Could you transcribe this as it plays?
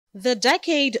The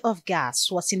Decade of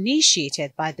Gas was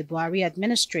initiated by the Buhari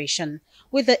administration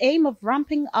with the aim of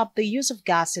ramping up the use of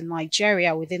gas in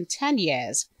Nigeria within 10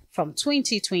 years, from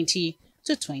 2020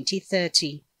 to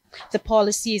 2030. The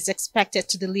policy is expected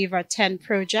to deliver 10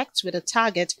 projects with a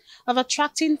target of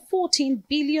attracting $14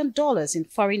 billion in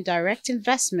foreign direct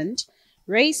investment,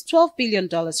 raise $12 billion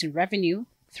in revenue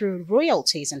through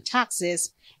royalties and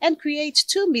taxes, and create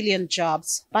 2 million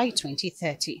jobs by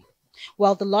 2030.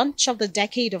 While the launch of the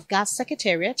Decade of Gas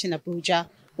Secretariat in Abuja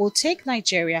will take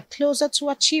Nigeria closer to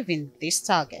achieving this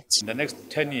target. In the next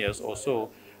 10 years or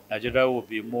so, Nigeria will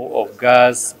be more of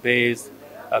gas-based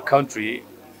country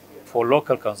for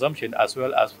local consumption as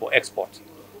well as for export.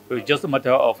 So it's just a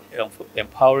matter of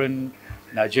empowering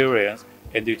Nigerians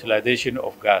in the utilization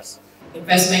of gas.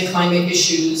 Investment, climate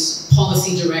issues,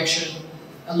 policy direction,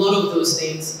 a lot of those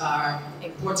things are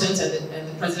important, and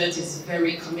the President is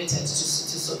very committed to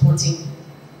supporting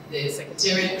the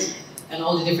Secretariat and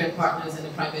all the different partners in the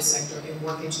private sector in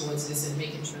working towards this and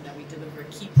making sure that we deliver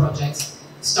key projects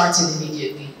starting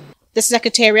immediately. The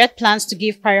Secretariat plans to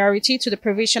give priority to the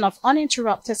provision of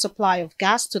uninterrupted supply of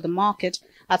gas to the market,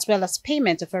 as well as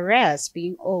payment of arrears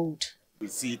being owed. We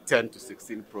see 10 to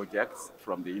 16 projects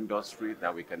from the industry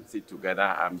that we can sit together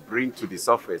and bring to the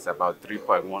surface about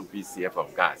 3.1 BCF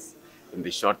of gas in the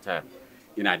short term.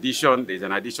 In addition, there's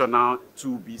an additional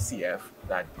 2 BCF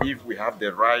that if we have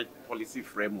the right policy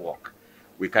framework,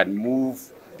 we can move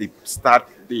the start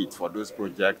date for those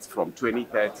projects from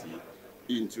 2030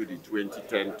 into the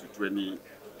 2010 to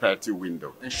 2030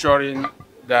 window. Ensuring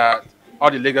that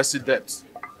all the legacy debts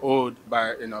owed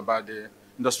by the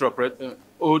industrial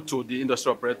owed to the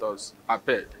industrial operators are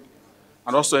paid,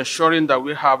 and also ensuring that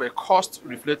we have a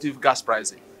cost-reflective gas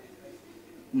pricing.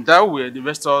 In that way, the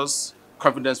investors'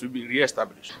 confidence will be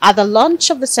re-established. At the launch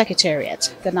of the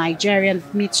Secretariat, the Nigerian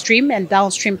Midstream and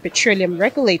Downstream Petroleum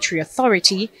Regulatory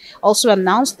Authority also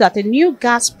announced that a new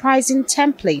gas pricing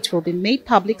template will be made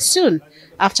public soon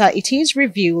after it is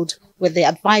reviewed with the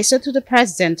advisor to the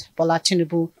President, Bola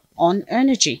Tinubu, on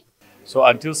energy. So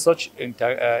until such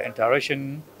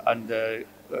interaction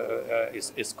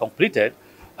is completed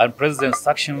and President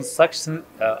Saction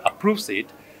approves it,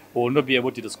 we will not be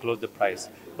able to disclose the price.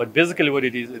 But basically what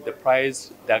it is the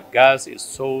price that gas is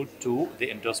sold to the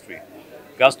industry.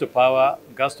 Gas to power,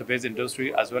 gas to base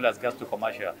industry, as well as gas to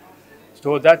commercial.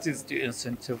 So that is to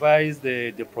incentivize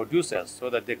the producers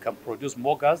so that they can produce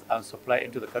more gas and supply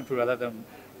into the country rather than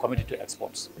committing to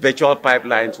exports. Virtual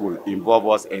pipelines will involve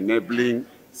us enabling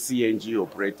CNG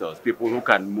operators, people who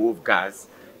can move gas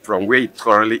from where it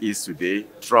currently is today,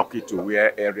 truck it to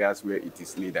areas where it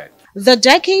is needed. The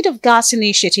Decade of Gas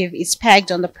initiative is pegged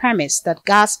on the premise that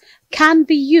gas can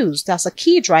be used as a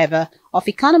key driver of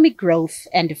economic growth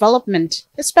and development,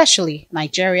 especially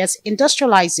Nigeria's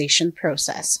industrialization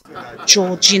process.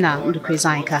 Georgina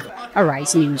Ndukwezaika,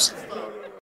 Arise News.